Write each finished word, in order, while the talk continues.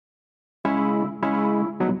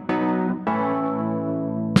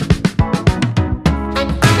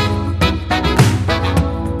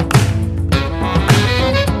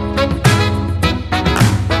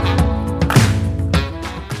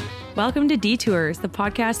Welcome to Detours, the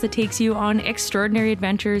podcast that takes you on extraordinary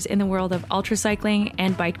adventures in the world of ultracycling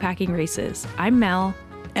and bikepacking races. I'm Mel.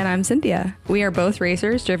 And I'm Cynthia. We are both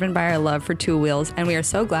racers driven by our love for two wheels, and we are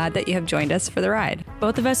so glad that you have joined us for the ride.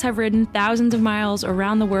 Both of us have ridden thousands of miles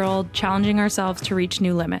around the world, challenging ourselves to reach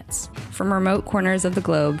new limits. From remote corners of the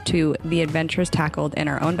globe to the adventures tackled in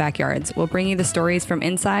our own backyards, we'll bring you the stories from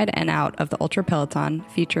inside and out of the Ultra Peloton,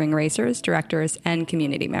 featuring racers, directors, and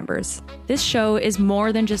community members. This show is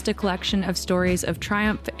more than just a collection of stories of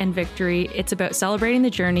triumph and victory. It's about celebrating the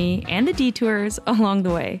journey and the detours along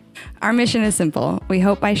the way. Our mission is simple. We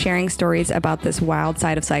hope by sharing stories about this wild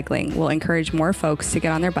side of cycling, we'll encourage more folks to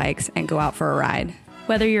get on their bikes and go out for a ride.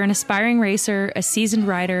 Whether you're an aspiring racer, a seasoned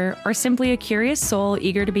rider, or simply a curious soul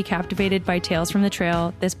eager to be captivated by tales from the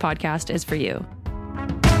trail, this podcast is for you.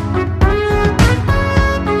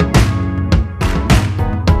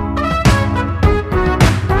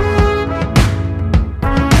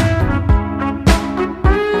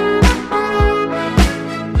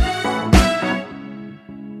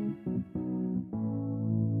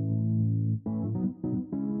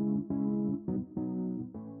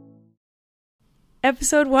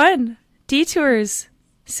 Episode 1, Detours.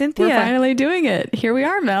 Cynthia. We're finally doing it. Here we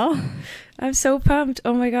are, Mel. I'm so pumped.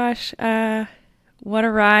 Oh my gosh. What a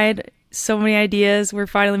ride. So many ideas. We're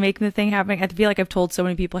finally making the thing happen. I feel like I've told so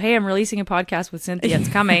many people, hey, I'm releasing a podcast with Cynthia. It's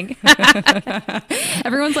coming.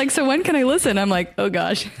 Everyone's like, so when can I listen? I'm like, oh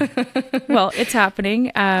gosh. Well, it's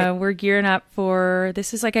happening. We're gearing up for,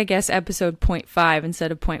 this is like, I guess, episode 0.5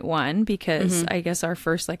 instead of 0.1, because I guess our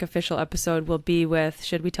first like official episode will be with,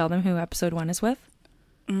 should we tell them who episode 1 is with?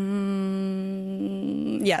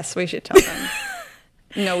 Yes, we should tell them.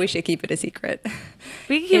 No, we should keep it a secret.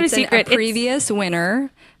 We can keep it a secret. A previous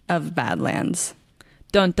winner of Badlands.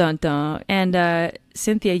 Dun, dun, dun. And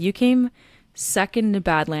Cynthia, you came second to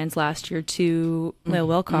Badlands last year to Lil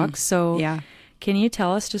Wilcox. So yeah. Can you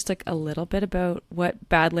tell us just like a little bit about what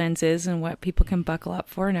Badlands is and what people can buckle up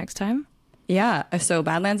for next time? Yeah. So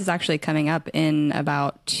Badlands is actually coming up in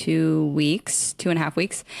about 2.5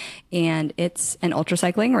 weeks. And it's an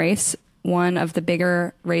ultracycling race, one of the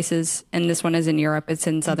bigger races. And this one is in Europe. It's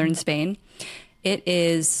in southern Spain. It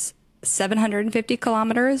is 750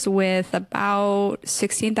 kilometers with about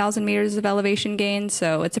 16,000 meters of elevation gain.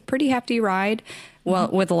 So it's a pretty hefty ride, well,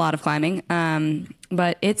 with a lot of climbing.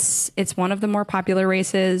 But it's one of the more popular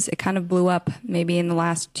races. It kind of blew up maybe in the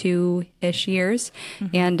last 2-ish years.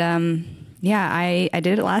 And yeah, I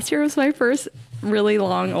did it last year. It was my first really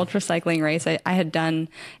long ultra cycling race. I had done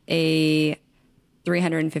a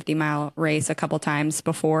 350-mile race a couple times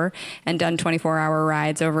before and done 24-hour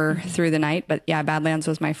rides over through the night. But yeah, Badlands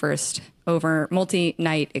was my first over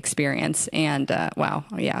multi-night experience. And wow,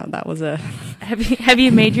 yeah, that was a... Have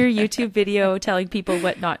you made your YouTube video telling people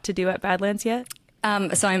what not to do at Badlands yet?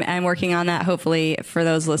 So I'm working on that. Hopefully for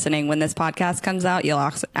those listening, when this podcast comes out,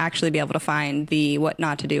 you'll actually be able to find the What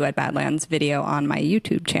Not to Do at Badlands video on my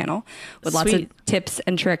YouTube channel with lots of tips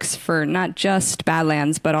and tricks for not just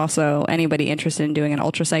Badlands, but also anybody interested in doing an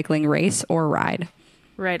ultra cycling race or ride.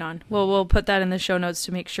 Right on. Well, we'll put that in the show notes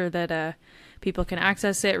to make sure that people can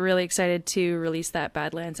access it. Really excited to release that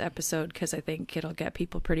Badlands episode because I think it'll get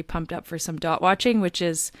people pretty pumped up for some dot watching, which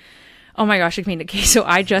is... Oh my gosh, I mean, okay, so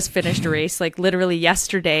I just finished a race like literally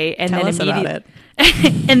yesterday and Tell then us about it.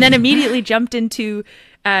 and then immediately jumped into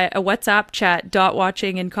a WhatsApp chat, dot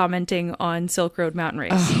watching and commenting on Silk Road Mountain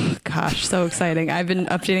Race. Oh gosh, so exciting. I've been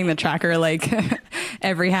updating the tracker like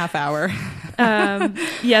every half hour.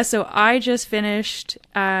 Yeah, so I just finished,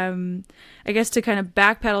 I guess to kind of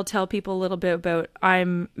backpedal, tell people a little bit about,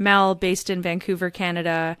 I'm Mel, based in Vancouver,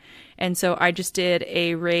 Canada. And so I just did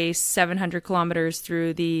a race 700 kilometers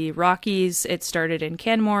through the Rockies. It started in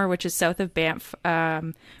Canmore, which is south of Banff,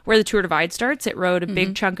 where the Tour Divide starts. It rode a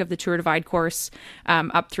big chunk of the Tour Divide course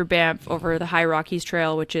up through Banff over the High Rockies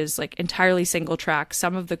Trail, which is like entirely single track.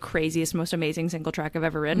 Some of the craziest, most amazing single track I've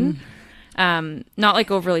ever ridden. Not like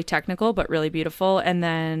overly technical, but really beautiful. And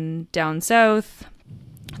then down south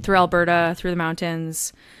through Alberta, through the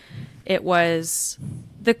mountains. It was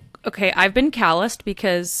okay, I've been calloused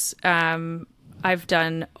because I've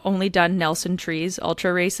only done Nelson Tree's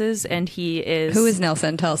ultra races, and he is... Who is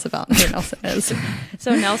Nelson? Tell us about who Nelson is.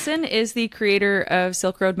 So Nelson is the creator of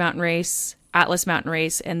Silk Road Mountain Race, Atlas Mountain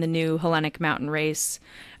Race, and the new Hellenic Mountain Race.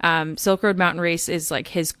 Silk Road Mountain Race is like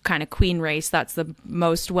his kind of queen race. That's the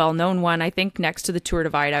most well-known one. I think next to the Tour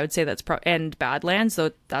Divide, I would say that's and Badlands,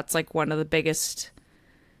 so that's like one of the biggest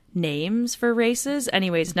names for races.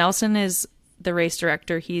 Anyways, Nelson is the race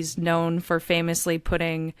director. He's known for famously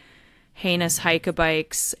putting heinous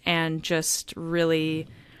hike-a-bikes and just really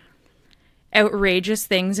outrageous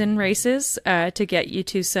things in races to get you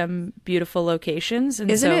to some beautiful locations.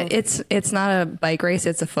 And Isn't so, it? It's not a bike race;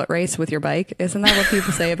 it's a foot race with your bike. Isn't that what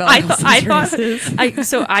people say about I Nelson's thought races?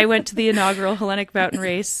 so I went to the inaugural Hellenic Mountain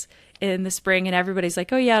Race in the spring, and everybody's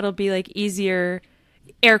like, "Oh yeah, it'll be like easier."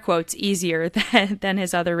 Air quotes easier than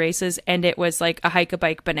his other races, and it was like a hike a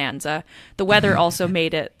bike bonanza. The weather also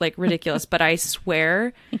made it like ridiculous, but I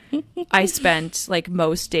swear I spent like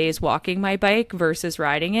most days walking my bike versus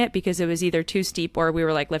riding it because it was either too steep or we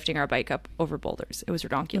were like lifting our bike up over boulders. It was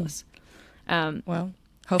ridiculous. Well,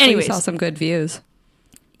 hopefully you saw some good views.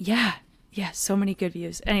 Yeah, so many good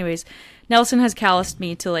views. Anyways, Nelson has calloused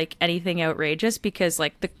me to like anything outrageous because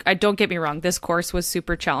like I don't get me wrong, this course was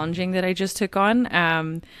super challenging that I just took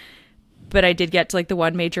on. But I did get to like the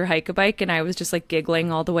one major hike a bike and I was just like giggling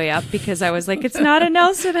all the way up because I was like, it's not a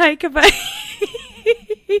Nelson hike a bike.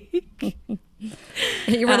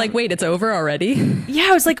 You were like, wait, it's over already? Yeah,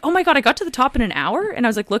 I was like, oh my God, I got to the top in an hour and I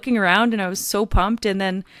was like looking around and I was so pumped. And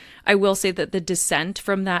then I will say that the descent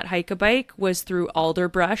from that hike a bike was through alder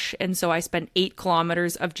brush. And so I spent 8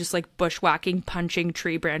 kilometers of just like bushwhacking, punching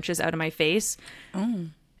tree branches out of my face. Oh.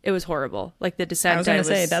 It was horrible. Like the descent. I was going to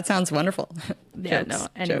say, that sounds wonderful. Yeah, no,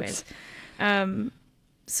 anyways.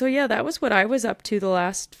 So yeah, that was what I was up to the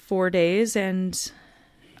last 4 days. And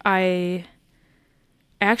I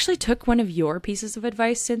actually took one of your pieces of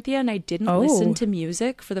advice, Cynthia, and I didn't listen to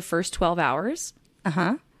music for the first 12 hours.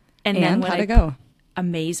 Uh-huh. And then how'd it go?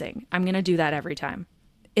 Amazing. I'm going to do that every time.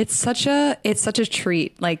 It's such a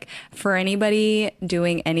treat. Like for anybody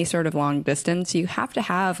doing any sort of long distance, you have to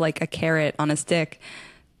have like a carrot on a stick.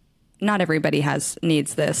 Not everybody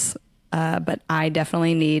needs this, but I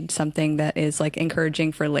definitely need something that is like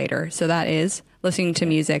encouraging for later. So that is listening to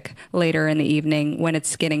music later in the evening when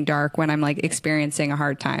it's getting dark, when I'm like experiencing a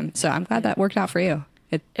hard time. So I'm glad that worked out for you.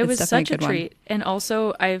 It was such a treat. And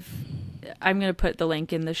also I'm going to put the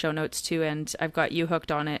link in the show notes too, and I've got you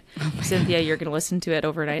hooked on it. Cynthia, you're going to listen to it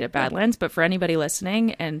overnight at Badlands, but for anybody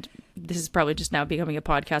listening, and this is probably just now becoming a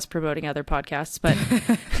podcast promoting other podcasts, but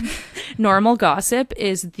Normal Gossip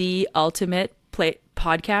is the ultimate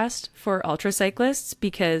podcast for ultra cyclists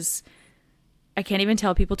because I can't even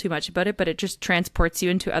tell people too much about it, but it just transports you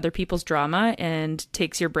into other people's drama and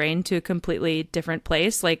takes your brain to a completely different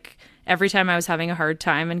place. Like every time I was having a hard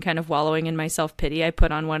time and kind of wallowing in my self-pity, I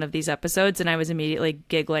put on one of these episodes and I was immediately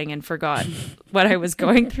giggling and forgot what I was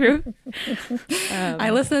going through. I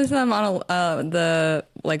listened to them on the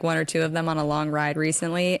like one or two of them on a long ride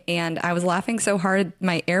recently, and I was laughing so hard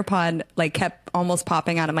my AirPod like kept almost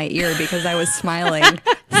popping out of my ear because I was smiling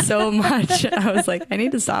so much. I was like, I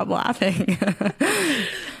need to stop laughing.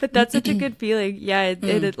 But that's such a good feeling. Yeah,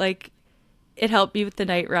 it like it helped me with the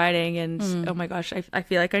night riding, and oh my gosh, I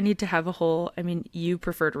feel like I need to have a whole, I mean, you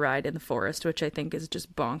prefer to ride in the forest, which I think is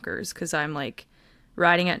just bonkers, because I'm like,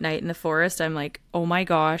 riding at night in the forest, I'm like, oh my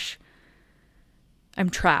gosh,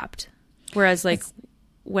 I'm trapped. Whereas like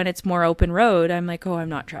when it's more open road, I'm like, oh, I'm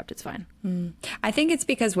not trapped, it's fine. I think it's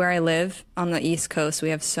because where I live on the East Coast, we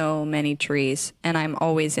have so many trees, and I'm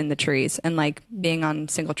always in the trees, and like being on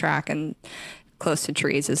single track and close to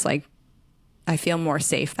trees is like, I feel more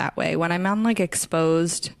safe that way. When I'm on like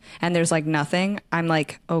exposed and there's like nothing, I'm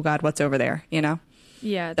like, oh God, what's over there? You know?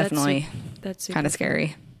 Yeah, definitely. That's kind of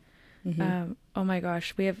scary. Mm-hmm. Oh my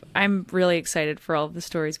gosh, I'm really excited for all of the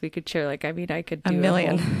stories we could share. Like, I mean, I could do a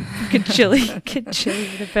million. Could chilly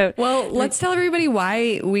about. Well, let's tell everybody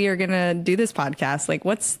why we are gonna do this podcast. Like,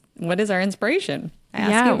 what is our inspiration?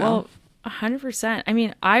 Well, 100%. I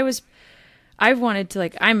mean, I've wanted to,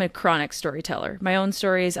 like, I'm a chronic storyteller, my own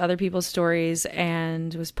stories, other people's stories,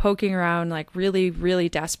 and was poking around, like, really, really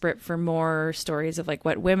desperate for more stories of, like,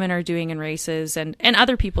 what women are doing in races and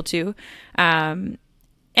other people too.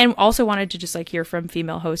 And also wanted to just, like, hear from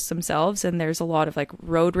female hosts themselves. And there's a lot of, like,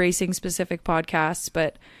 road racing specific podcasts,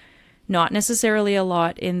 but not necessarily a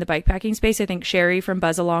lot in the bikepacking space. I think Sherry from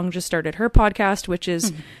Buzz Along just started her podcast, which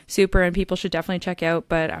is super, and people should definitely check out.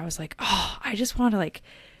 But I was like, oh, I just want to, like,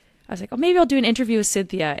 oh, maybe I'll do an interview with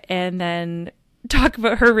Cynthia and then talk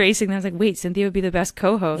about her racing. And I was like, wait, Cynthia would be the best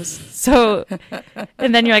co-host. So,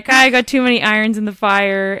 and then you're like, I got too many irons in the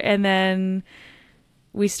fire. And then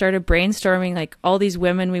we started brainstorming like all these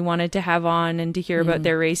women we wanted to have on and to hear about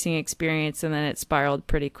their racing experience. And then it spiraled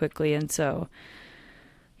pretty quickly. And so,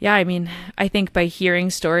 yeah, I mean, I think by hearing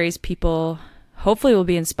stories, people hopefully will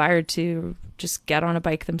be inspired to just get on a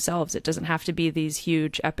bike themselves. It doesn't have to be these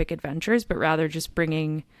huge epic adventures, but rather just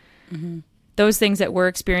bringing those things that we're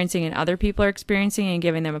experiencing and other people are experiencing and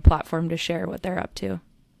giving them a platform to share what they're up to.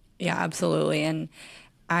 Yeah, absolutely. And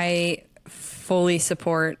I fully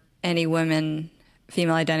support any women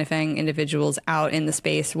female identifying individuals out in the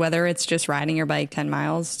space, whether it's just riding your bike 10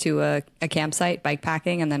 miles to a campsite, bike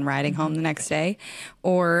packing, and then riding home the next day,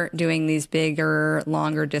 or doing these bigger,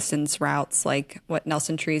 longer distance routes like what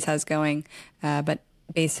Nelson Trees has going. But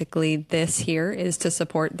basically this here is to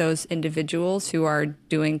support those individuals who are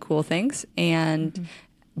doing cool things. And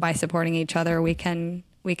by supporting each other, we can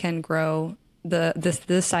grow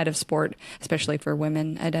this side of sport, especially for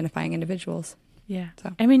women identifying individuals. Yeah.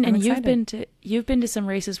 So, I mean, I'm and excited. you've been to some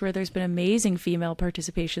races where there's been amazing female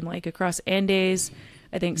participation, like across Andes.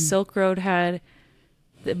 I think Silk Road had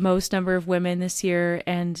the most number of women this year.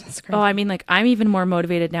 And That's crazy. I mean, like, I'm even more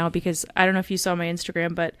motivated now because I don't know if you saw my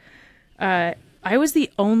Instagram, but I was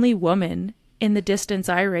the only woman in the distance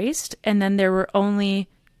I raced, and then there were only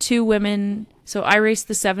 2 women. So I raced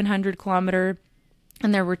the 700 kilometer,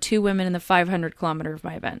 and there were 2 women in the 500 kilometer of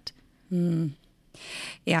my event.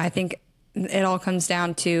 Yeah, I think it all comes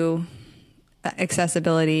down to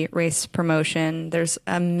accessibility, race promotion. There's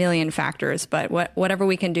a million factors, but whatever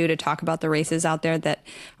we can do to talk about the races out there that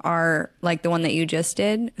are like the one that you just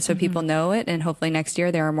did, so people know it, and hopefully next year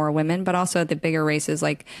there are more women, but also the bigger races.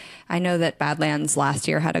 Like I know that Badlands last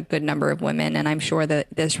year had a good number of women, and I'm sure that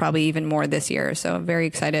there's probably even more this year. So I'm very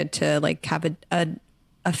excited to like have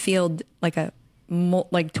a field,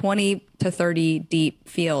 like 20 to 30 deep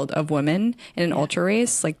field of women in an ultra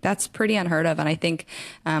race. Like that's pretty unheard of. And I think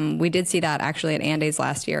we did see that actually at Andes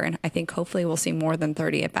last year. And I think hopefully we'll see more than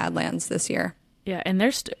 30 at Badlands this year. Yeah. And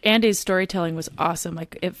Andes storytelling was awesome.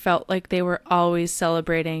 Like it felt like they were always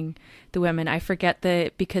celebrating the women. I forget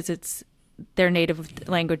because it's their native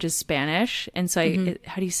language is Spanish. And so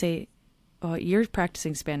how do you say, oh, you're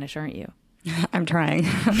practicing Spanish, aren't you? I'm trying.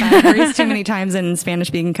 I've raced too many times in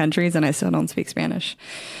Spanish-speaking countries, and I still don't speak Spanish.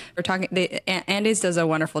 Andes does a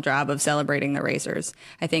wonderful job of celebrating the racers,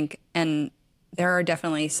 I think, and there are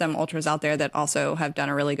definitely some ultras out there that also have done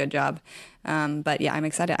a really good job. But yeah, I'm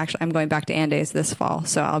excited. Actually, I'm going back to Andes this fall,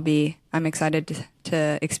 so I'm excited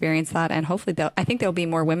to experience that, and hopefully, I think there'll be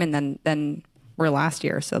more women than were last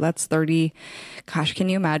year. So that's 30. Gosh, can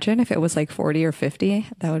you imagine if it was like 40 or 50?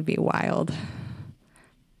 That would be wild.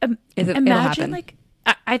 Imagine, like,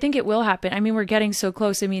 I think it will happen. I mean, we're getting so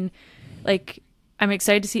close. I mean, like, I'm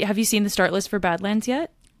excited to see. Have you seen the start list for Badlands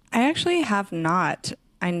yet? I actually have not.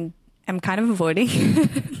 I'm kind of avoiding.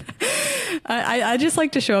 I just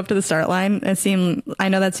like to show up to the start line. I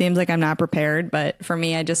know that seems like I'm not prepared, but for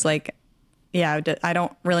me, I just like, I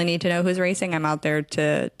don't really need to know who's racing. I'm out there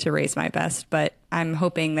to race my best, but I'm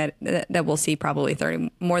hoping that we'll see probably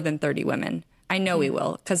more than 30 women. I know we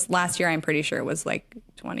will, because last year I'm pretty sure it was like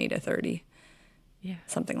 20 to 30. Yeah.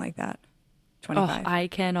 Something like that. 25. Oh, I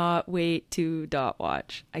cannot wait to dot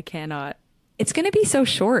watch. I cannot. It's going to be so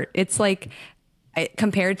short. It's like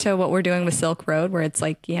compared to what we're doing with Silk Road, where it's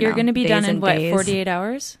like, you're going to be done in what, 48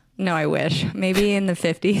 hours? No, I wish. Maybe in the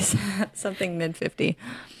 50s, something mid 50.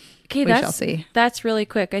 Okay, we shall see. That's really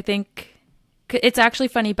quick. I think it's actually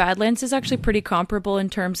funny. Badlands is actually pretty comparable in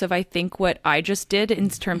terms of, I think, what I just did in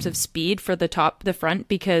terms of speed for the front,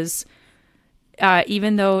 because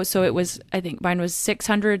even though, so it was, I think mine was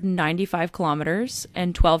 695 kilometers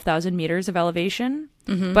and 12,000 meters of elevation.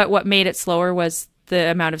 But what made it slower was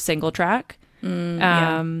the amount of single track.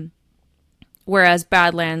 Whereas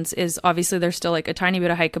Badlands is obviously, there's still like a tiny bit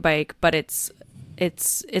of hike a bike, but it's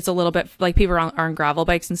a little bit like people are on gravel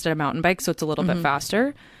bikes instead of mountain bikes. So it's a little bit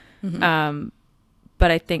faster. But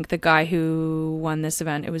I think the guy who won this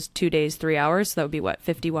event, it was 2 days, 3 hours. So that would be what,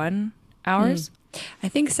 51 hours? I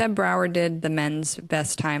think Seb Brower did the men's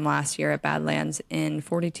best time last year at Badlands in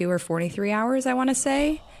 42 or 43 hours, I want to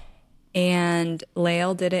say. And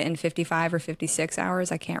Lael did it in 55 or 56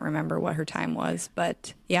 hours. I can't remember what her time was.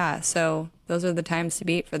 But yeah, so those are the times to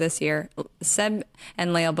beat for this year. Seb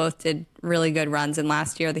and Lael both did really good runs. And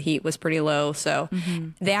last year the heat was pretty low. So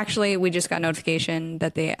we just got notification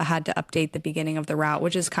that they had to update the beginning of the route,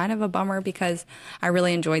 which is kind of a bummer because I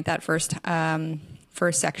really enjoyed that first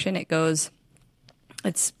section.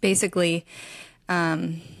 It's basically,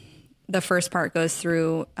 the first part goes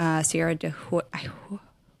through Sierra de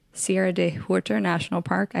Huerta National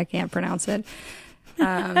Park. I can't pronounce it.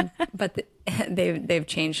 But they've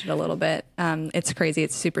changed it a little bit. It's crazy.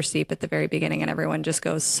 It's super steep at the very beginning and everyone just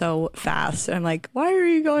goes so fast. And I'm like, why are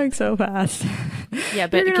you going so fast? Yeah,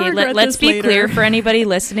 but okay, let's be clear for anybody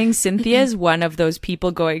listening. Cynthia is one of those people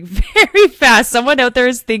going very fast. Someone out there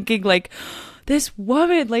is thinking like, this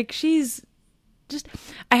woman, like she's just,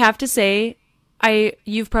 I have to say,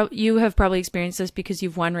 you have probably experienced this because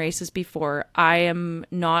you've won races before. I am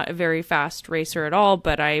not a very fast racer at all,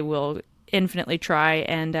 but I will infinitely try.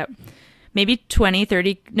 And maybe 20,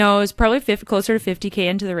 30, no, it's probably closer to 50K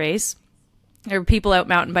into the race. there were people out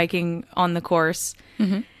mountain biking on the course.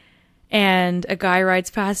 And a guy rides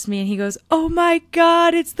past me and he goes, "Oh my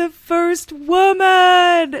God, it's the first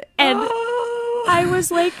woman." And I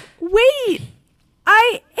was like, wait,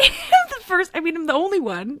 I am the first. I mean, I'm the only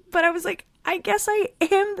one, but I was like, I guess I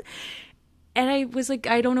am. And I was like,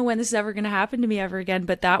 I don't know when this is ever going to happen to me ever again.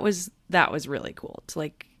 But that was really cool. To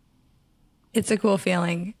like, it's a cool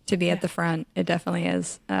feeling to be at the front. It definitely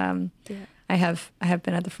is. I have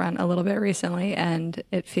been at the front a little bit recently, and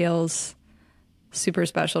it feels super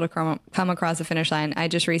special to come across the finish line. I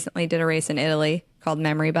just recently did a race in Italy called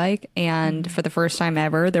Memory Bike, and for the first time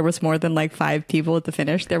ever, there was more than like 5 people at the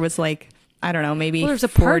finish. There was like, I don't know, maybe there's a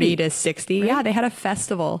 40 party to 60. right? Yeah, they had a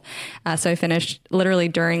festival. So I finished literally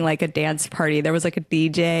during like a dance party. There was like a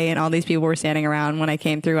DJ and all these people were standing around when I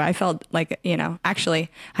came through. I felt like, actually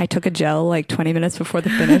I took a gel like 20 minutes before the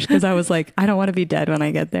finish because I was like, I don't want to be dead when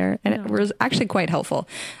I get there. And it was actually quite helpful.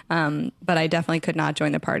 But I definitely could not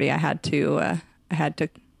join the party. I had to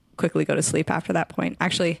quickly go to sleep after that point.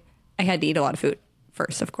 Actually, I had to eat a lot of food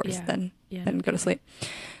first, of course, then go to sleep.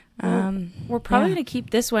 We're probably going to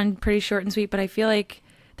keep this one pretty short and sweet, but I feel like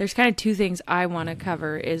there's kind of 2 things I want to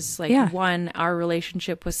cover is like one, our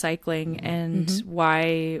relationship with cycling and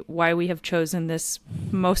why we have chosen this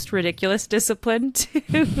most ridiculous discipline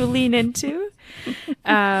to lean into.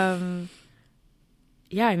 I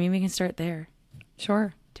mean, we can start there.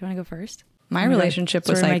 Sure. Do you want to go first? My relationship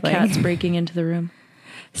with cycling. My cat's breaking into the room.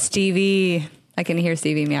 Stevie. I can hear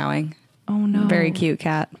Stevie meowing. Oh no. Very cute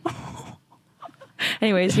cat.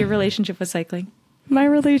 Anyways, your relationship with cycling. My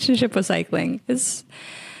relationship with cycling is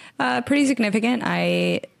pretty significant.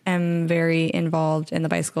 I am very involved in the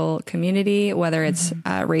bicycle community, whether it's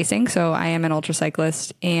racing. So I am an ultra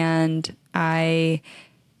cyclist and I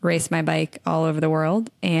race my bike all over the world,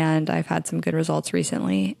 and I've had some good results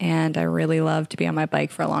recently, and I really love to be on my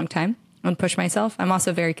bike for a long time and push myself. I'm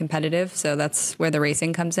also very competitive, so that's where the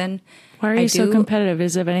racing comes in. Why are you so competitive?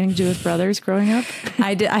 Is it anything to do with brothers growing up?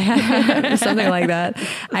 I had something like that.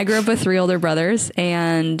 I grew up with 3 older brothers,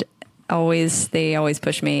 and they always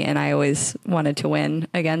pushed me, and I always wanted to win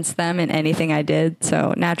against them in anything I did.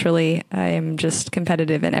 So naturally, I am just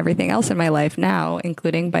competitive in everything else in my life now,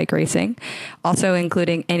 including bike racing, also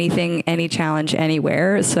including anything, any challenge,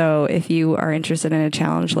 anywhere. So if you are interested in a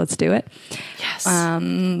challenge, let's do it. Yes.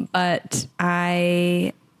 But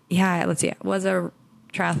let's see. I was a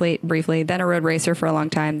triathlete briefly, then a road racer for a long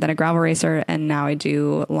time, then a gravel racer, and now I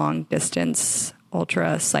do long distance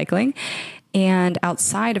ultra cycling. And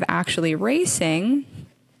outside of actually racing,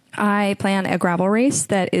 I plan a gravel race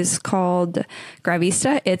that is called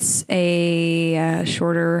Gravista. It's a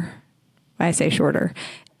shorter.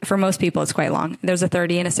 For most people, it's quite long. There's a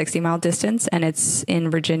 30 and a 60 mile distance, and it's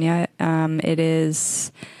in Virginia. It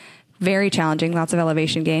is very challenging, lots of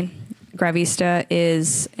elevation gain. Gravista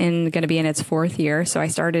is going to be in its 4th year. So I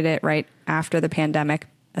started it right after the pandemic,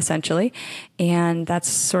 essentially. And that's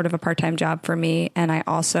sort of a part-time job for me. And I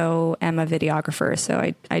also am a videographer.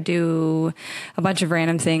 So I do a bunch of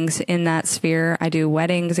random things in that sphere. I do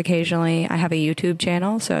weddings occasionally. I have a YouTube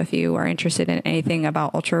channel. So if you are interested in anything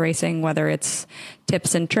about ultra racing, whether it's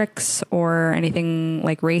tips and tricks or anything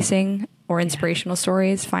like racing or inspirational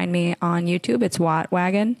stories, find me on YouTube. It's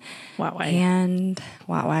Wattwagon. And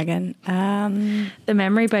Wattwagon. The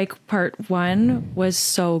memory bike part 1 was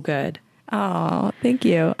so good. Oh, thank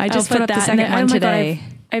you. I just put up the second one today.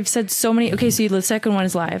 God, I've said so many. Okay, so the second one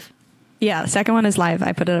is live. Yeah, the second one is live.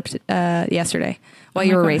 I put it up yesterday while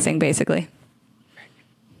you were racing, basically.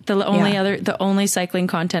 The only cycling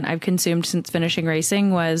content I've consumed since finishing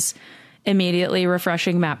racing was immediately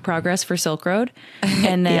refreshing map progress for Silk Road.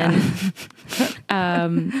 And then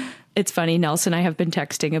it's funny, Nelson and I have been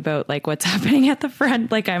texting about like what's happening at the front.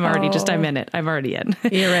 Like I'm in it. I'm already in.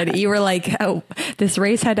 You're ready. You were like, oh, this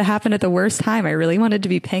race had to happen at the worst time. I really wanted to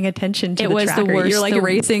be paying attention to the tracker. The worst. You're like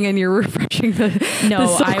racing and you're refreshing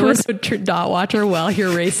I was dot watcher while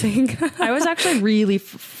you're racing. I was actually really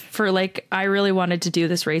I really wanted to do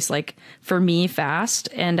this race, like for me fast.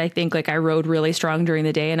 And I think like I rode really strong during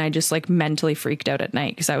the day and I just like mentally freaked out at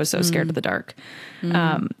night because I was so scared of the dark,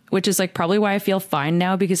 which is like probably why I feel fine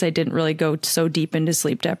now because I didn't really go so deep into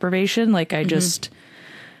sleep deprivation. Like I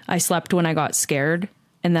slept when I got scared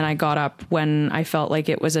and then I got up when I felt like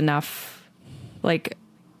it was enough, like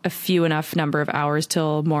a few enough number of hours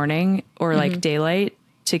till morning or like daylight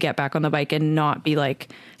to get back on the bike and not be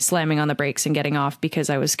like slamming on the brakes and getting off because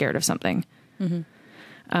I was scared of something.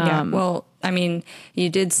 Well, I mean, you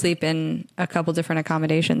did sleep in a couple different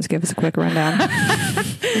accommodations. Give us a quick rundown.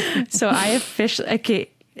 So I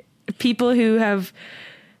people who have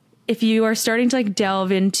if you are starting to like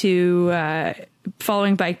delve into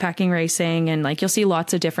following bikepacking racing, and like you'll see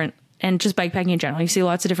lots of different, and just bikepacking in general, you see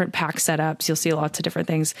lots of different pack setups. You'll see lots of different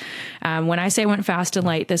things. When I say I went fast and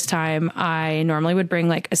light this time, I normally would bring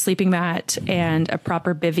like a sleeping mat and a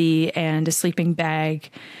proper bivy and a sleeping bag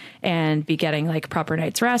and be getting like proper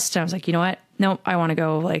night's rest. And I was like, you know what? Nope, I want to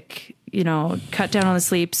go like, cut down on the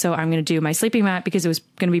sleep. So I'm going to do my sleeping mat because it was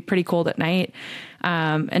going to be pretty cold at night.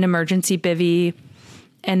 An emergency bivy.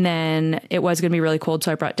 And then it was going to be really cold.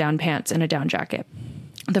 So I brought down pants and a down jacket.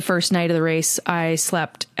 The first night of the race, I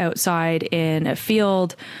slept outside in a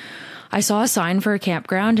field. I saw a sign for a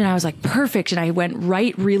campground and I was like, perfect. And I went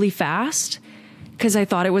right really fast because I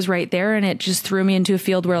thought it was right there. And it just threw me into a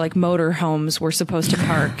field where like motor homes were supposed to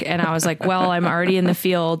park. And I was like, well, I'm already in the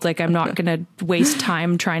field. Like, I'm not going to waste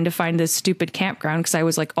time trying to find this stupid campground because I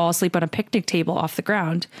was like all asleep on a picnic table off the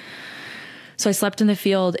ground. So I slept in the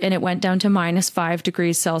field and it went down to -5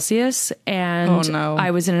 degrees Celsius, and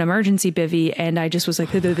I was in an emergency bivy and I just was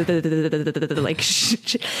like, like,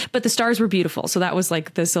 but the stars were beautiful. So that was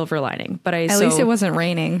like the silver lining, but at least it wasn't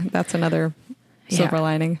raining. That's another silver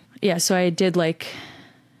lining. Yeah. So I did like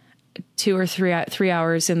 2 or 3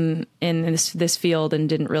 hours in this field and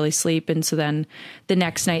didn't really sleep. And so then the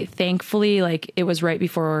next night, thankfully, like it was right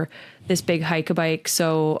before this big hike-a-bike.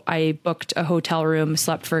 So I booked a hotel room,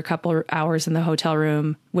 slept for a couple of hours in the hotel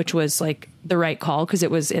room, which was like the right call because it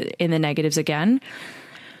was in the negatives again.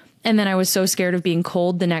 And then I was so scared of being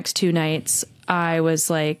cold the next 2 nights. I was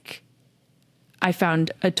like, I found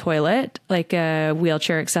a toilet, like a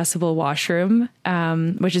wheelchair accessible washroom,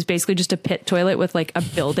 which is basically just a pit toilet with like a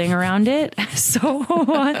building around it. So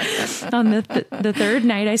on the third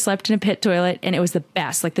night I slept in a pit toilet and it was the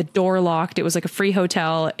best, like the door locked. It was like a free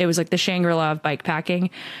hotel. It was like the Shangri-La of bikepacking.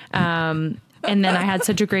 And then I had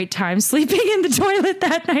such a great time sleeping in the toilet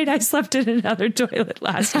that night. I slept in another toilet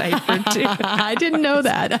last night for 2. I didn't know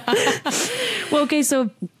that. Well, okay. So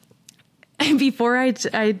before I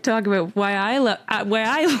talk about why I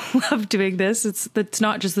love doing this, it's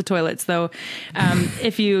not just the toilets though.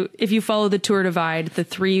 If you follow the Tour Divide, the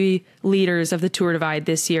 3 leaders of the Tour Divide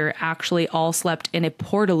this year actually all slept in a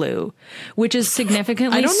portaloo, which is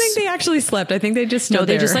significantly. I don't think they actually slept. I think they just stood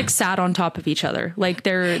they there. just like sat on top of each other. Like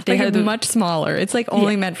they had much smaller. It's like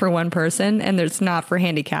only meant for one person, and it's not for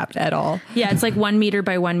handicapped at all. Yeah, it's like 1 meter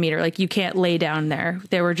by 1 meter. Like you can't lay down there.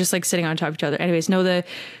 They were just like sitting on top of each other. Anyways,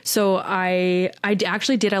 so I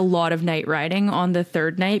actually did a lot of night riding on the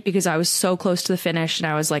third night because I was so close to the finish, and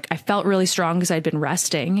I was like, I felt really strong because I'd been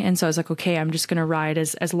resting, and so I was like, okay, I'm just gonna ride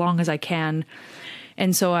as long as I can.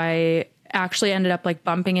 And so I actually ended up like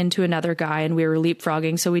bumping into another guy and we were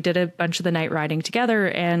leapfrogging. So we did a bunch of the night riding together,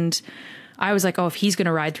 and I was like, oh, if he's going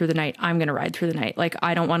to ride through the night, I'm going to ride through the night. Like,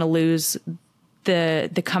 I don't want to lose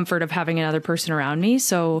the comfort of having another person around me.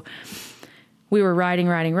 So we were riding,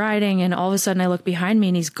 and all of a sudden I look behind me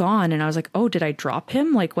and he's gone. And I was like, oh, did I drop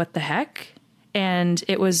him? Like, what the heck? And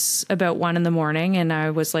it was about 1 a.m. and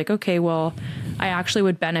I was like, okay, well, I actually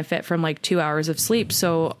would benefit from like 2 hours of sleep.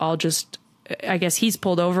 So I guess he's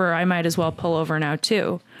pulled over. I might as well pull over now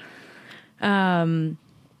too. And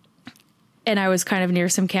I was kind of near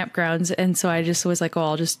some campgrounds. And so I just was like, oh,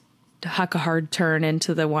 I'll just huck a hard turn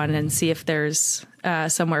into the one and see if there's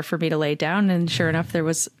somewhere for me to lay down. And sure enough, there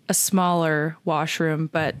was a smaller washroom,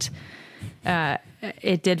 but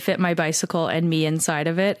it did fit my bicycle and me inside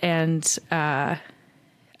of it. And I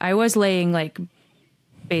was laying like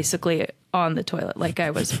basically on the toilet, like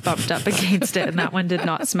I was bumped up against it, and that one did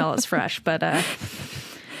not smell as fresh, but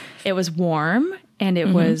it was warm and it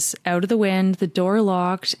was out of the wind, the door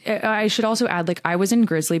locked. I should also add, like, I was in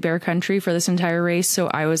grizzly bear country for this entire race, so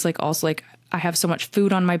I was like also like, I have so much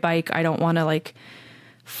food on my bike, I don't want to like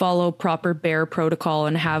follow proper bear protocol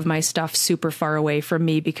and have my stuff super far away from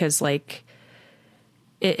me because like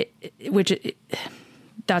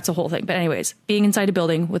that's a whole thing. But anyways, being inside a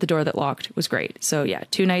building with a door that locked was great. So yeah,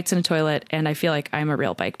 2 nights in a toilet, and I feel like I'm a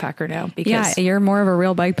real bike packer now. Because you're more of a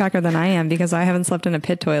real bike packer than I am because I haven't slept in a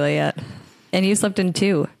pit toilet yet. And you slept in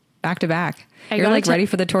 2 back to back. You're like ready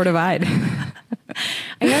for the Tour Divide. I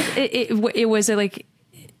guess it was like,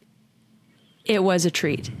 it was a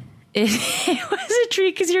treat. It was a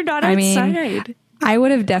treat because you're not outside. I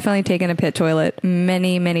would have definitely taken a pit toilet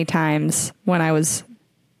many, many times when I was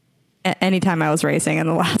anytime I was racing in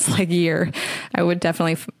the last like year. I would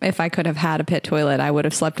definitely, if I could have had a pit toilet, I would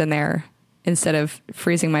have slept in there instead of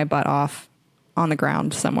freezing my butt off on the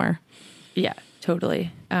ground somewhere. Yeah,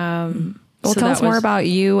 totally. Well, tell us more about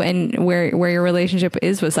you and where your relationship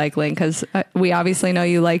is with cycling, because we obviously know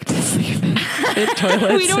you like to sleep pit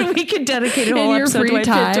toilets. We could dedicate a whole episode to why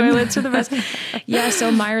pit toilets are the best. Yeah.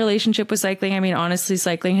 So my relationship with cycling, I mean, honestly,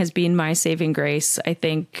 cycling has been my saving grace. I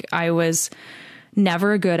think I was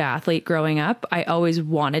never a good athlete growing up. I always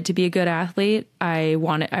wanted to be a good athlete. I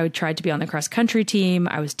tried to be on the cross country team.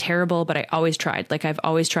 I was terrible, but I always tried. Like I've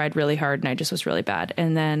always tried really hard and I just was really bad.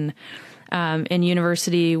 And then in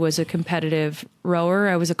university was a competitive rower.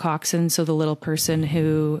 I was a coxswain, so the little person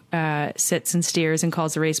who sits and steers and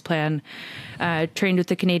calls the race plan. Trained with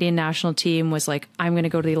the Canadian national team, was like, I'm going to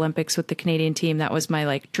go to the Olympics with the Canadian team. That was my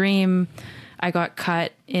like dream. I got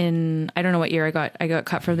cut in, I don't know what year I got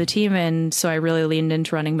cut from the team. And so I really leaned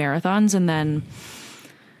into running marathons and then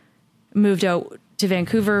moved out to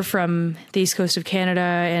Vancouver from the east coast of Canada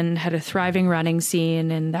and had a thriving running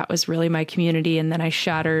scene. And that was really my community. And then I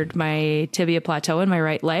shattered my tibia plateau in my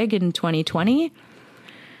right leg in 2020.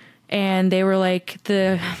 And they were like,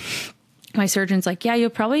 my surgeon's like, yeah,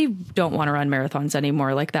 you probably don't want to run marathons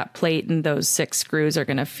anymore. Like that plate and those 6 screws are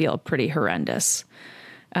going to feel pretty horrendous.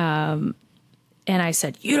 And I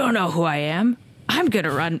said, you don't know who I am. I'm going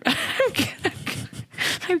to run.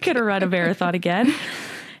 I'm going to run a marathon again.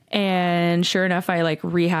 And sure enough, I like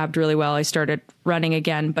rehabbed really well. I started running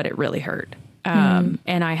again, but it really hurt. And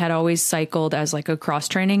I had always cycled as like a cross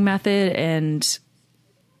training method. And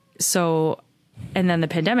then the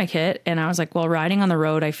pandemic hit and I was like, well, riding on the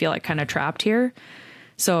road, I feel like kind of trapped here.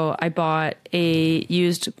 So I bought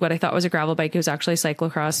what I thought was a gravel bike. It was actually a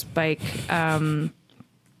cyclocross bike.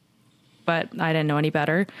 But I didn't know any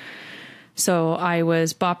better. So I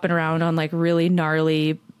was bopping around on like really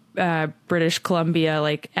gnarly British Columbia,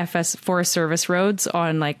 like Forest Service roads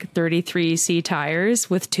on like 33C tires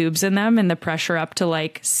with tubes in them and the pressure up to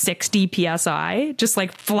like 60 PSI, just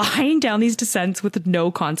like flying down these descents with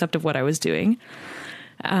no concept of what I was doing.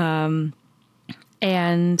 And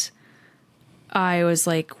I was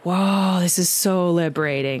like, whoa, this is so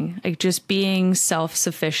liberating. Like just being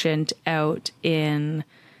self-sufficient out in,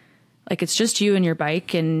 like, it's just you and your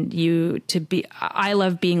bike and I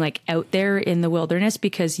love being like out there in the wilderness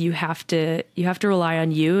because you have to rely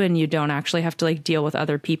on you and you don't actually have to like deal with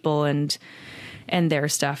other people and their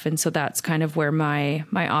stuff. And so that's kind of where my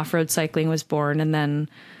off-road cycling was born. And then,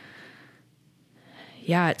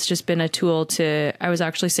 yeah, it's just been a tool I was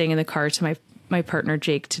actually saying in the car to my partner,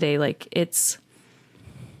 Jake, today, like it's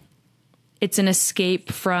an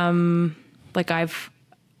escape from like,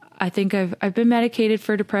 I think I've been medicated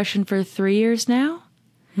for depression for 3 years now.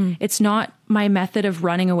 It's not my method of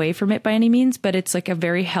running away from it by any means, but it's like a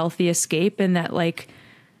very healthy escape in that like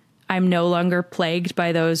I'm no longer plagued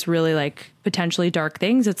by those really like potentially dark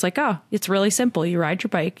things. It's like, oh, it's really simple. You ride your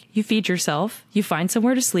bike, you feed yourself, you find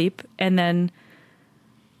somewhere to sleep, and then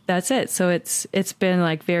that's it. So it's been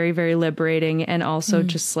like very, very liberating and also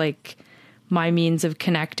just like my means of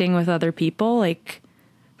connecting with other people. Like,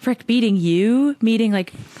 frick, meeting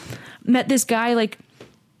like met this guy, like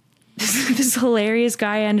this hilarious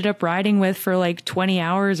guy I ended up riding with for like 20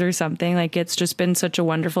 hours or something. Like it's just been such a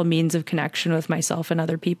wonderful means of connection with myself and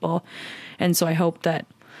other people. And so I hope that,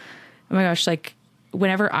 oh my gosh, like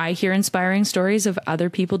whenever I hear inspiring stories of other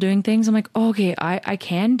people doing things, I'm like, oh, okay, I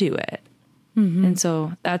can do it. And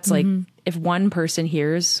so that's like, if one person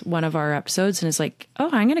hears one of our episodes and is like, oh,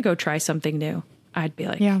 I'm going to go try something new, I'd be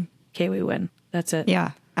like, yeah, okay, we win. That's it.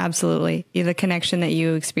 Yeah. Absolutely. The connection that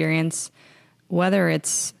you experience, whether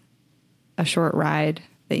it's a short ride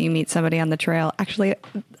that you meet somebody on the trail. Actually,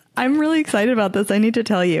 I'm really excited about this. I need to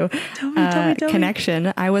tell you. Tell me.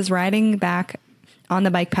 Connection. I was riding back on the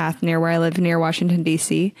bike path near where I live, near Washington,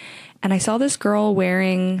 D.C., and I saw this girl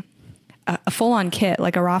wearing a full-on kit,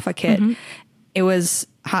 like a Rafa kit. It was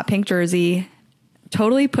hot pink jersey,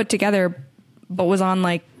 totally put together, but was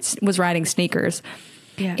riding sneakers.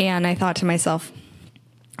 Yeah. And I thought to myself,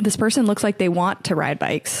 this person looks like they want to ride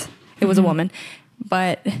bikes. It was a woman,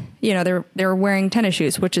 but you know, they're wearing tennis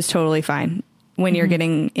shoes, which is totally fine. When you're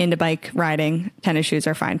getting into bike riding, tennis shoes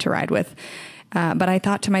are fine to ride with. But I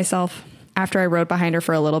thought to myself, after I rode behind her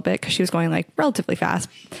for a little bit, cause she was going like relatively fast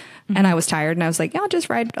and I was tired and I was like, yeah, I'll just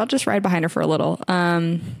ride behind her for a little.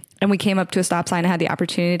 And we came up to a stop sign. I had the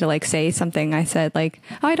opportunity to like say something. I said like,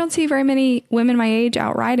 oh, I don't see very many women my age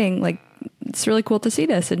out riding. Like, it's really cool to see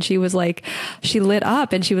this. And she was like, she lit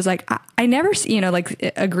up and she was like, I never,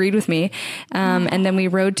 like agreed with me. And then we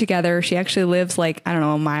rode together. She actually lives like, I don't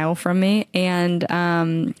know, a mile from me.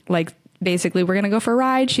 And, like basically we're going to go for a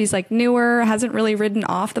ride. She's like newer, hasn't really ridden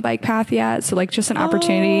off the bike path yet. So like just an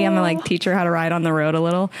opportunity. I'm gonna like teach her how to ride on the road a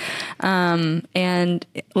little. And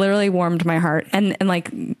it literally warmed my heart. And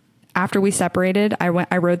like, after we separated, I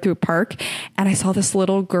rode through a park and I saw this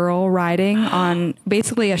little girl riding on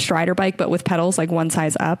basically a Strider bike, but with pedals like one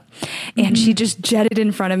size up. And she just jetted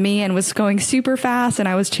in front of me and was going super fast. And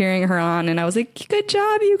I was cheering her on and I was like, good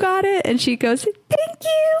job. You got it. And she goes, thank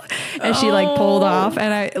you. And she like pulled off.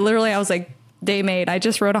 And I was like, day made. I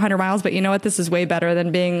just rode 100 miles, but you know what? This is way better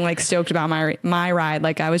than being like stoked about my ride.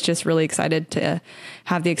 Like I was just really excited to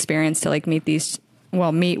have the experience to like meet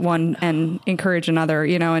one and encourage another,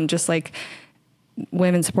 you know, and just like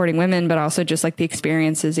women supporting women, but also just like the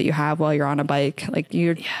experiences that you have while you're on a bike, like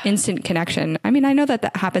your instant connection. I mean, I know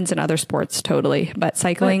that happens in other sports totally, but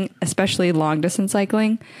cycling, especially long distance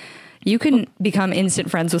cycling, you can become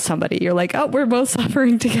instant friends with somebody. You're like, oh, we're both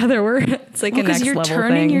suffering together. It's like a next level thing. You're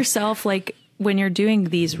turning yourself like, when you're doing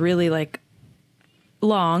these really like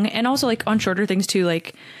long and also like on shorter things too,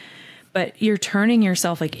 like, but you're turning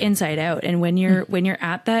yourself like inside out. And when you're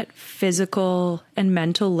at that physical and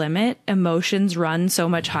mental limit, emotions run so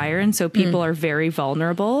much higher. And so people are very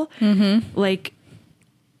vulnerable. Like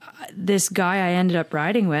this guy I ended up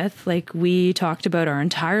riding with, like we talked about our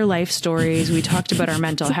entire life stories. We talked about our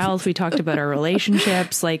mental health. We talked about our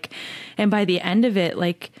relationships. Like, and by the end of it,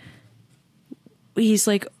 like he's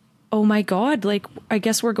like, oh my God, like, I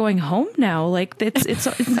guess we're going home now. Like it's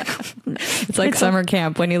like summer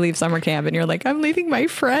camp when you leave summer camp and you're like, I'm leaving my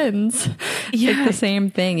friends. Yeah. It's the same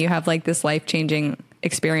thing. You have like this life-changing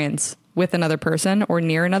experience with another person or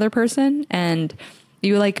near another person. And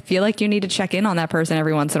you like feel like you need to check in on that person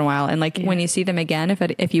every once in a while. And like when you see them again,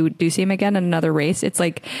 if you do see them again in another race, it's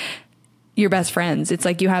like your best friends. It's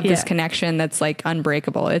like you have this connection that's like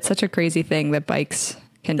unbreakable. It's such a crazy thing that bikes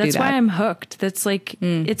can do that. That's why I'm hooked. That's like,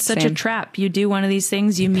 it's such a trap. You do one of these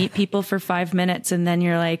things, you meet people for 5 minutes and then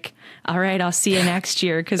you're like, all right, I'll see you next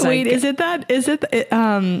year. Cause wait, is it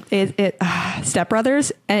Step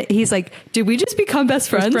Brothers? He's like, did we just become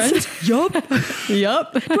best friends? Yup.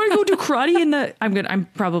 Yup. Do I go do karate in the, I'm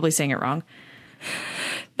probably saying it wrong.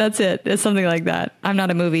 That's it. It's something like that. I'm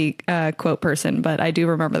not a movie quote person, but I do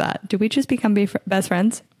remember that. Did we just become best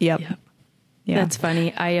friends? Yep. Yeah. That's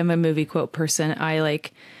funny. I am a movie quote person. I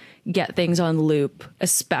like get things on loop,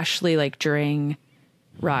 especially like during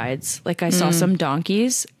rides. Like I saw some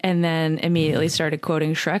donkeys and then immediately started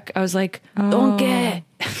quoting Shrek. I was like, donkey.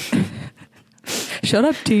 Shut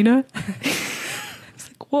up, Tina.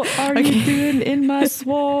 What are you doing in my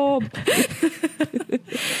swamp?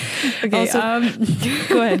 Okay. Also,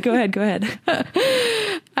 go ahead.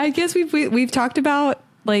 I guess we've talked about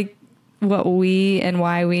like what we and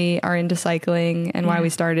why we are into cycling and why we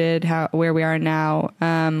started, where we are now.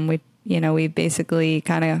 We basically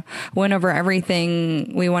kind of went over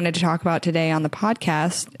everything we wanted to talk about today on the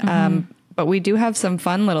podcast. But we do have some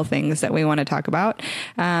fun little things that we want to talk about.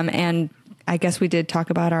 And I guess we did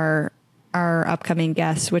talk about our upcoming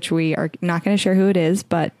guest, which we are not going to share who it is,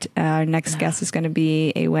 but our next guest is going to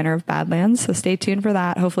be a winner of Badlands. So stay tuned for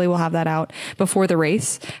that. Hopefully we'll have that out before the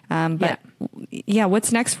race.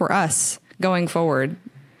 What's next for us going forward?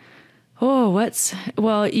 I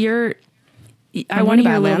want to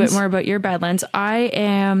hear a little bit more about your Badlands.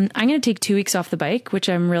 I'm going to take 2 weeks off the bike, which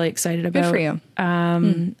I'm really excited about. Good for you.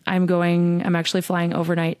 I'm actually flying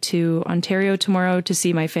overnight to Ontario tomorrow to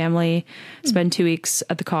see my family, spend 2 weeks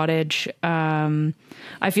at the cottage.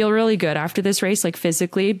 I feel really good after this race, like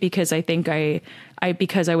physically, because I think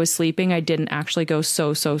because I was sleeping, I didn't actually go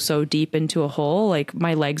so deep into a hole. Like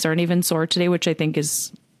my legs aren't even sore today, which I think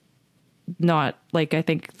is not like, I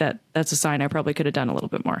think that's a sign I probably could have done a little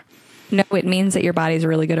bit more. No, it means that your body's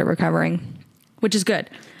really good at recovering, which is good.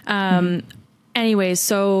 Anyways,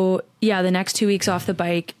 so the next 2 weeks off the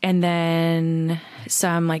bike and then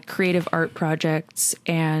some like creative art projects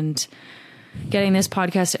and getting this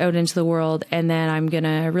podcast out into the world. And then I'm going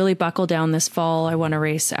to really buckle down this fall. I want to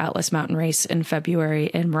race Atlas Mountain Race in February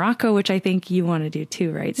in Morocco, which I think you want to do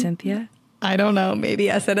too, right, Cynthia? I don't know.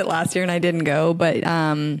 Maybe I said it last year and I didn't go, but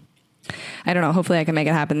I don't know. Hopefully I can make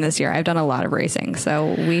it happen this year. I've done a lot of racing,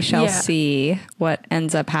 so we shall see what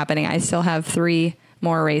ends up happening. I still have 3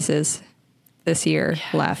 more races this year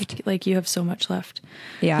left. Like you have so much left.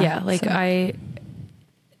 Yeah. Like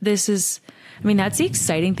that's the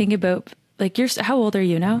exciting thing about like how old are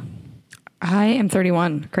you now? I am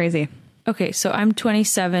 31. Crazy. Okay, so I'm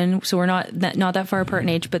 27, so we're not that far apart in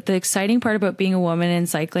age. But the exciting part about being a woman in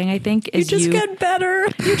cycling, I think, is you get better.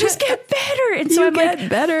 You just get better, and so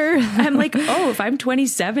better. I'm like, if I'm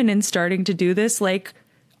 27 and starting to do this, like,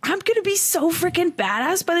 I'm gonna be so freaking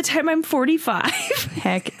badass by the time I'm 45.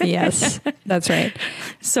 Heck yes, that's right.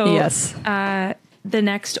 So yes, the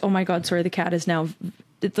next. Oh my God, sorry, the cat is now.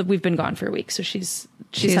 We've been gone for a week, so she's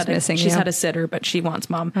had a sitter, but she wants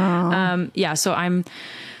mom. So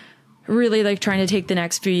really like trying to take the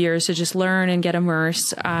next few years to just learn and get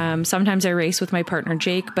immersed. Sometimes I race with my partner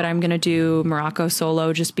Jake, but I'm going to do Morocco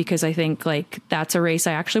solo just because I think like that's a race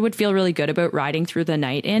I actually would feel really good about riding through the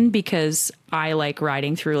night in, because I like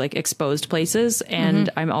riding through like exposed places, and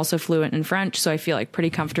I'm also fluent in French. So I feel like pretty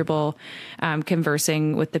comfortable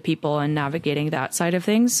conversing with the people and navigating that side of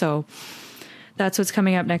things. So that's what's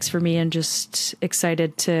coming up next for me, and just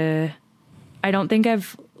excited to, I don't think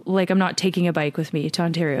I'm not taking a bike with me to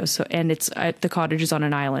Ontario. So, and it's the cottage is on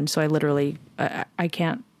an island. So I literally, I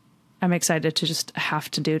can't, I'm excited to just have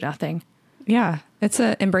to do nothing. Yeah.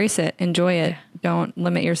 Embrace it. Enjoy it. Yeah. Don't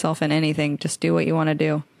limit yourself in anything. Just do what you want to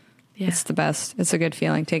do. Yeah. It's the best. It's a good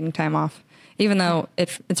feeling taking time off, even though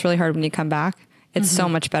it's really hard when you come back. It's so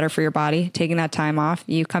much better for your body. Taking that time off,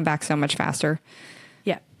 you come back so much faster.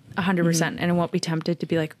 100%. And I won't be tempted to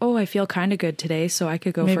be like, oh, I feel kind of good today, so I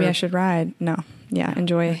could go maybe I should ride. No. Yeah.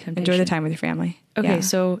 Enjoy the time with your family. Okay. Yeah.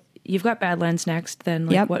 So you've got Badlands next, then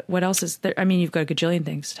like what else is there? I mean, you've got a gajillion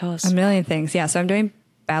things. Tell us. A million things. Yeah. So I'm doing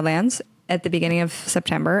Badlands at the beginning of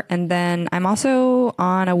September. And then I'm also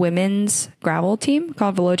on a women's gravel team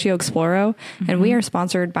called Velocio Exploro. And we are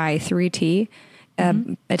sponsored by 3T,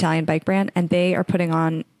 Italian bike brand. And they are putting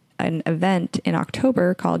on an event in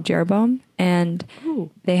October called Jeroboam, and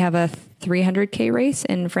they have a 300K race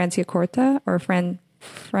in Franciacorta or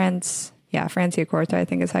Franciacorta, I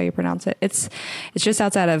think is how you pronounce it. It's just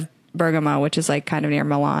outside of Bergamo, which is like kind of near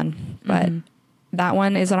Milan, but that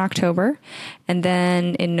one is in October. And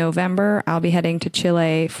then in November, I'll be heading to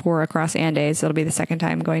Chile for Across Andes. It'll be the second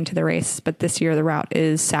time going to the race, but this year the route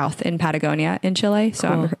is south in Patagonia in Chile.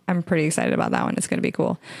 So I'm pretty excited about that one. It's going to be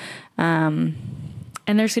cool.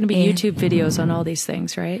 And there's going to be YouTube videos on all these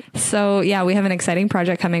things, right? So yeah, we have an exciting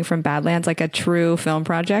project coming from Badlands, like a true film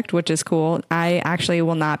project, which is cool. I actually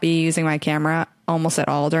will not be using my camera almost at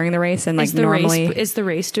all during the race. And like is the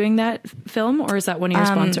race doing that film, or is that one of your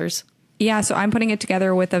sponsors? Yeah. So I'm putting it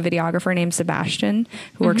together with a videographer named Sebastian,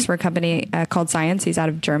 who works for a company called Science. He's out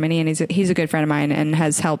of Germany, and he's a good friend of mine and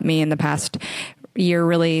has helped me in the past year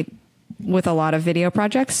really with a lot of video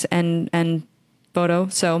projects and photo.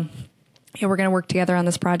 So yeah, we're going to work together on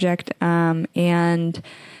this project. And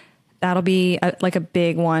that'll be like a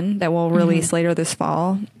big one that we'll release later this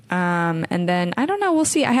fall. And then I don't know, we'll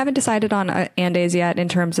see. I haven't decided on Andes yet in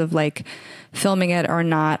terms of like filming it or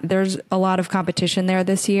not. There's a lot of competition there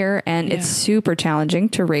this year, and it's super challenging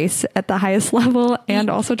to race at the highest level and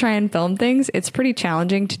also try and film things. It's pretty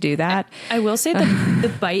challenging to do that. I will say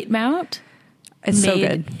the bite mount, so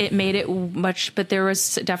good. It made it much, but there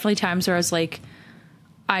was definitely times where I was like,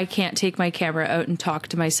 I can't take my camera out and talk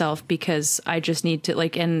to myself because I just need to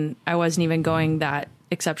like, and I wasn't even going that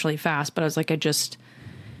exceptionally fast, but I was like,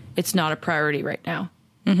 it's not a priority right now.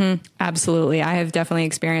 Absolutely. I have definitely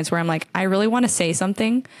experienced where I'm like, I really want to say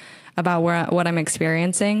something about what I'm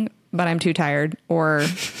experiencing, but I'm too tired, or,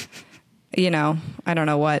 I don't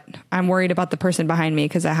know what. I'm worried about the person behind me,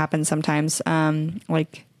 because that happens sometimes.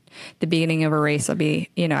 Like the beginning of a race, I'll be,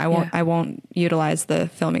 I won't utilize the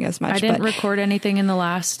filming as much. I didn't record anything in the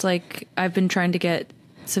last, I've been trying to get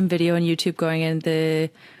some video on YouTube going, and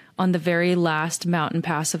on the very last mountain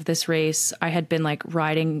pass of this race, I had been like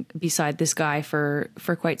riding beside this guy for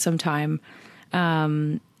quite some time.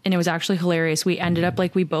 And it was actually hilarious. We ended up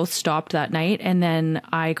we both stopped that night, and then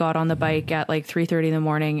I got on the bike at 3:30 in the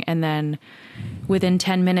morning, and then within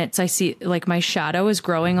 10 minutes I see my shadow is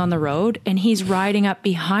growing on the road, and he's riding up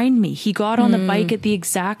behind me. He got on the bike at the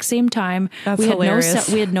exact same time. That's hilarious.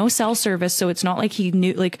 We had no cell service, so it's not like he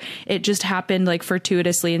knew, it just happened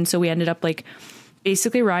fortuitously. And so we ended up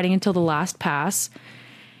basically riding until the last pass,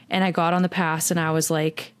 and I got on the pass, and I was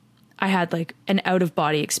I had an out of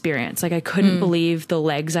body experience. I couldn't believe the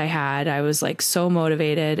legs I had. I was so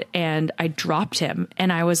motivated, and I dropped him,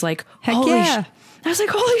 and I was like, holy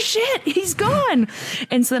shit, he's gone.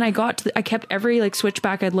 And so then I kept every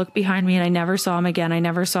switchback I'd look behind me, and I never saw him again.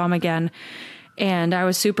 And I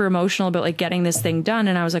was super emotional about getting this thing done.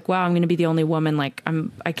 And I was like, wow, I'm going to be the only woman.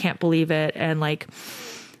 I can't believe it. And I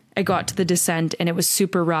got to the descent, and it was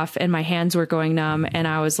super rough, and my hands were going numb. And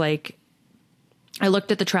I was I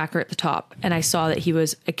looked at the tracker at the top, and I saw that he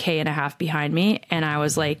was a K.5 behind me. And I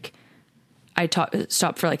was I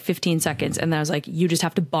stopped for 15 seconds. And then I was you just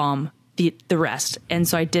have to bomb the rest. And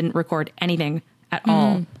so I didn't record anything at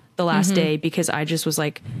all the last day, because I just was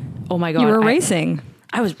oh my God. You were racing.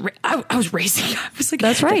 I was racing. I was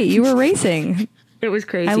that's right. You were racing. It was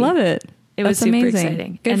crazy. I love it. It was super amazing.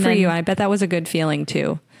 Exciting. Good for you. I bet that was a good feeling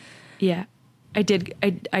too. Yeah. I did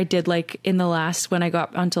in the last, when I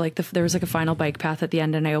got onto there was a final bike path at the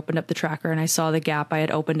end, and I opened up the tracker, and I saw the gap I had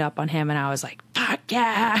opened up on him, and I was fuck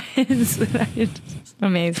yeah.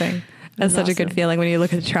 Amazing. That's such a good feeling when you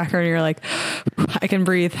look at the tracker and you're like, I can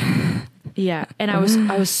breathe. Yeah. And I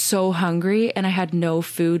was so hungry and I had no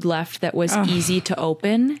food left that was easy to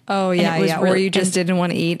open. Oh yeah. Yeah. Or you just didn't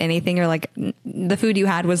want to eat anything. You're like, the food you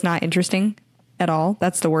had was not interesting at all.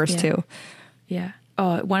 That's the worst too. Yeah.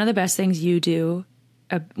 Oh, one of the best things you do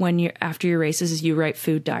when you're after your races is you write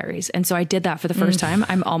food diaries. And so I did that for the first time.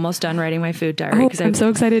 I'm almost done writing my food diary. I'm so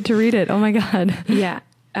excited to read it. Oh my God. Yeah.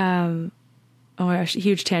 Oh my gosh.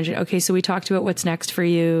 Huge tangent. Okay. So we talked about what's next for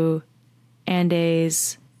you.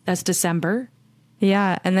 Andes. That's December.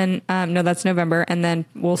 Yeah. And then, no, that's November. And then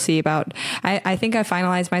we'll see about, I think I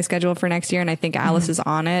finalized my schedule for next year and I think Alice is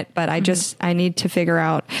on it, but I need to figure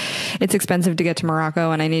out, it's expensive to get to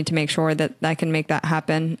Morocco and I need to make sure that I can make that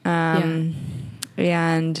happen.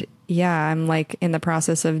 And yeah, I'm like in the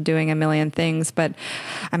process of doing a million things, but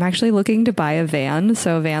I'm actually looking to buy a van.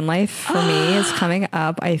 So van life for me is coming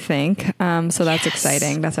up, I think. So that's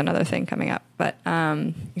exciting. That's another thing coming up. But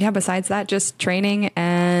yeah, besides that, just training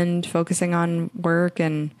and focusing on work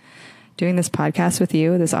and doing this podcast with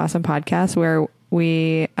you, this awesome podcast where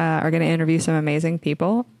we are going to interview some amazing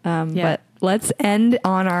people. But let's end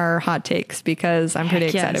on our hot takes because I'm pretty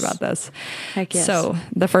excited about this. Heck yes. So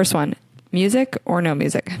the first one, music or no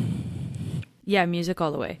music? Yeah, music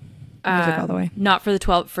all the way. Music all the way. Not for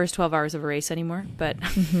the first 12 hours of a race anymore, but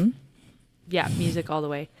yeah, music all the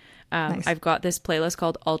way. Nice. I've got this playlist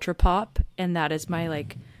called Ultra Pop, and that is my,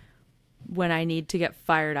 like, when I need to get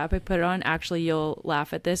fired up, I put it on. Actually, you'll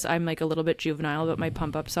laugh at this. I'm like a little bit juvenile about my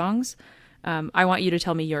pump up songs. I want you to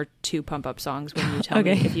tell me your 2 pump up songs when you tell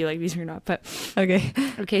me if you like these or not. But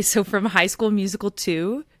okay. So from High School Musical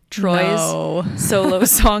 2, Troy's solo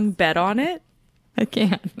song "Bet on It." I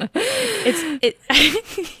can't.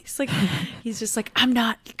 He's just like, I'm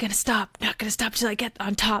not gonna stop till I get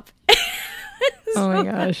on top. Oh my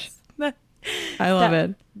gosh, I love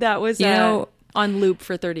it. That was on loop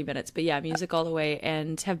for 30 minutes. But yeah, music all the way,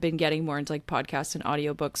 and have been getting more into like podcasts and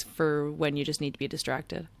audiobooks for when you just need to be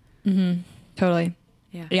distracted. Totally.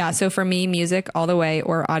 Yeah. So for me, music all the way,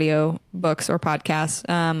 or audio books or podcasts.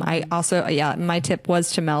 I also, my tip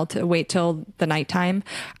was to Mel to wait till the nighttime.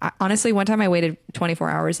 Honestly, one time I waited 24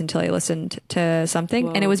 hours until I listened to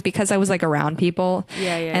something. And it was because I was like around people.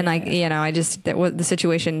 I just, the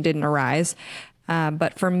situation didn't arise.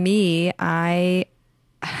 But for me, my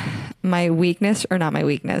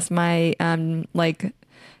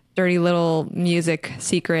dirty little music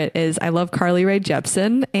secret is I love Carly Rae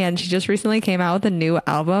Jepsen, and she just recently came out with a new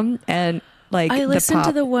album, and like I listened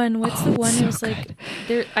to the one. What's the one? So it was like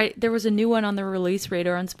there was a new one on the release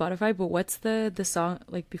radar on Spotify, but what's the song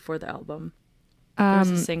like before the album? There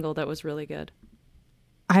was a single that was really good.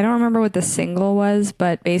 I don't remember what the single was,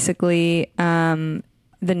 but basically the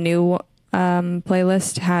new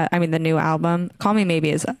playlist the new album Call Me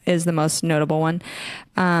Maybe is the most notable one,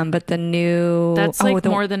 but the new that's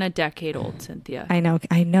more than a decade old, Cynthia. I know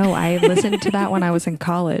I listened to that when I was in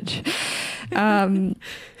college, and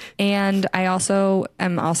I also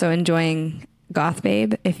am enjoying Goth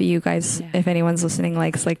Babe. If anyone's listening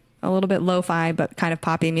likes like a little bit lo-fi but kind of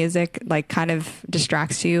poppy music, like kind of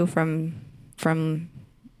distracts you from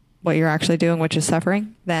what you're actually doing, which is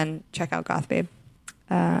suffering, then check out Goth Babe.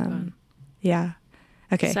 Yeah.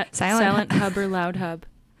 Okay. Silent hub or loud hub?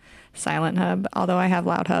 Silent hub. Although I have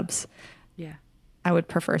loud hubs. Yeah. I would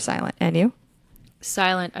prefer silent. And you?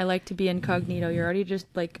 Silent. I like to be incognito. You're already just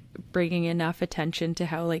like bringing enough attention to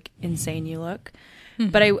how like insane you look. Mm-hmm.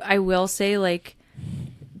 But I will say like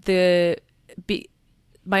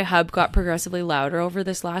my hub got progressively louder over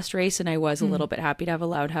this last race, and I was a little bit happy to have a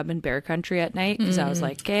loud hub in Bear Country at night because I was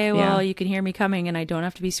like, okay, well, you can hear me coming and I don't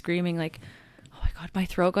have to be screaming like, oh my God, my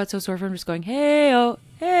throat got so sore from just going, hey, oh,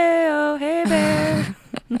 hey, bear.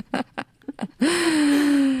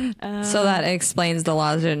 So that explains the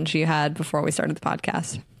lozenge you had before we started the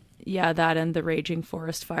podcast. Yeah, that and the raging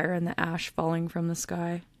forest fire and the ash falling from the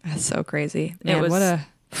sky. That's so crazy. Man,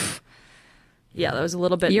 yeah, that was a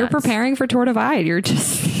little bit You're nuts. Preparing for Tour Divide. You're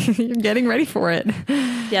just you're getting ready for it.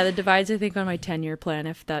 Yeah, the Divide's, I think, on my 10-year plan,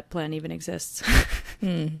 if that plan even exists.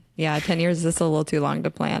 Yeah, 10 years is a little too long to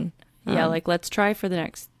plan. Yeah, let's try for the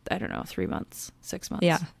next, 3 months, 6 months.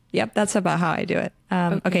 Yeah. Yep, that's about how I do it.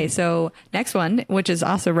 Okay, so next one, which is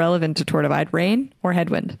also relevant to Tour Divide, rain or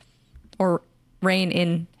headwind? Or rain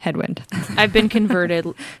in headwind? I've been converted.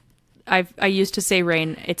 I used to say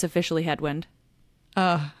rain. It's officially headwind.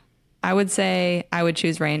 I would say I would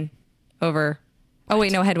choose rain over... Oh,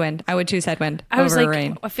 wait, no, headwind. I would choose headwind over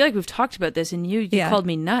rain. I feel like we've talked about this, and you called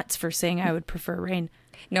me nuts for saying I would prefer rain.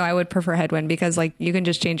 No, I would prefer headwind because like you can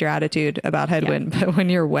just change your attitude about headwind, but when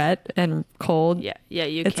you're wet and cold,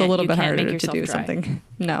 it's a little bit harder to do something.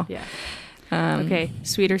 No. Yeah. Okay.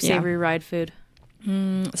 Sweet or savory ride food?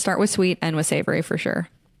 Start with sweet and with savory for sure.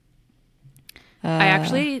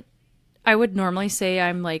 I would normally say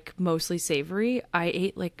I'm like mostly savory. I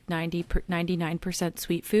ate like 99%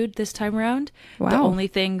 sweet food this time around. Wow. The only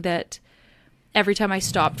thing that every time I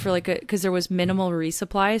stopped for because there was minimal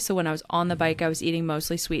resupply. So when I was on the bike, I was eating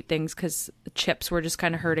mostly sweet things because chips were just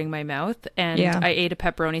kind of hurting my mouth. And I ate a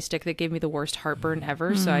pepperoni stick that gave me the worst heartburn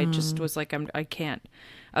ever. So I just was like, I can't.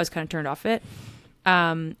 I was kind of turned off it.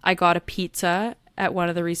 I got a pizza at one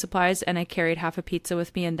of the resupplies and I carried half a pizza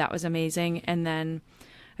with me and that was amazing. And then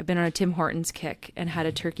I've been on a Tim Hortons kick and had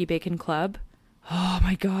a turkey bacon club. Oh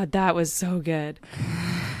my God, that was so good.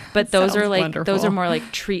 But those are like wonderful. Those are more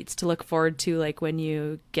like treats to look forward to, like when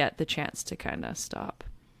you get the chance to kind of stop.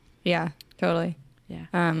 Yeah, totally. Yeah.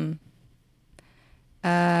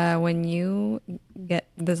 When you get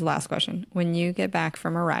this is the last question. When you get back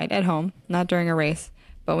from a ride at home, not during a race,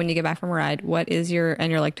 but when you get back from a ride, what is your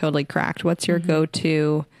and you're like totally cracked? What's your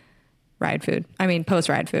go-to ride food? I mean,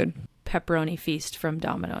 post-ride food. Pepperoni feast from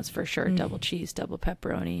Domino's for sure. Double cheese, double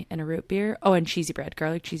pepperoni, and a root beer. Oh, and cheesy bread,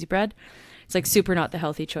 garlic cheesy bread. It's like super not the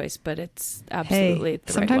healthy choice, but it's absolutely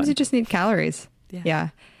the sometimes right one. You just need calories. Yeah.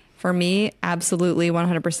 For me, absolutely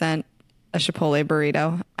 100% a Chipotle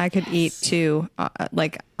burrito. I could eat two.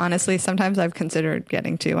 Like, honestly, sometimes I've considered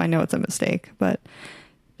getting two. I know it's a mistake, but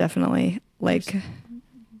definitely like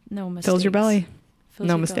no mistakes. Fills your belly.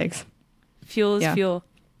 No mistakes. Belly. Fuel is fuel.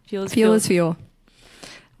 Fuel is fuel.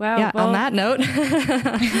 Wow. Yeah, well, on that note.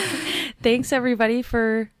 Thanks everybody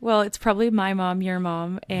for, it's probably my mom, your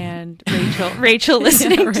mom, and Rachel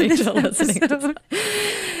listening to this episode.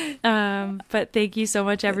 But thank you so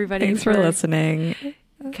much everybody. Thanks for listening.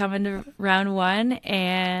 Coming to round 1,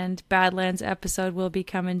 and Badlands episode will be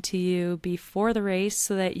coming to you before the race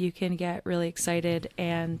so that you can get really excited,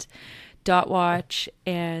 and Dot Watch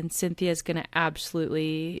and Cynthia's going to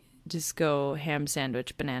absolutely just go ham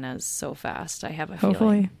sandwich bananas so fast. I have a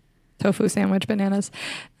feeling. Tofu sandwich bananas.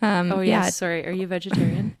 Sorry. Are you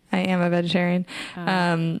vegetarian? I am a vegetarian.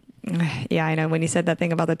 Yeah, I know. When you said that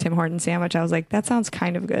thing about the Tim Hortons sandwich, I was like, that sounds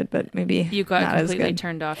kind of good, but maybe you got not completely as good.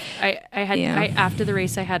 Turned off. After the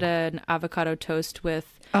race, I had an avocado toast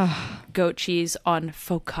with goat cheese on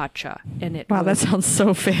focaccia, and that sounds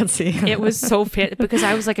so fancy. It was so fancy because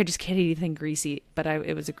I was like, I just can't eat anything greasy, but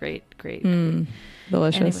it was a great.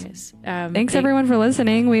 Delicious. Anyways, thanks everyone for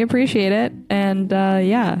listening. We appreciate it. And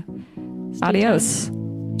adios.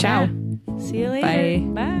 Tuned. Ciao. Yeah. See you later.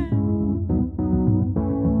 Bye. Bye.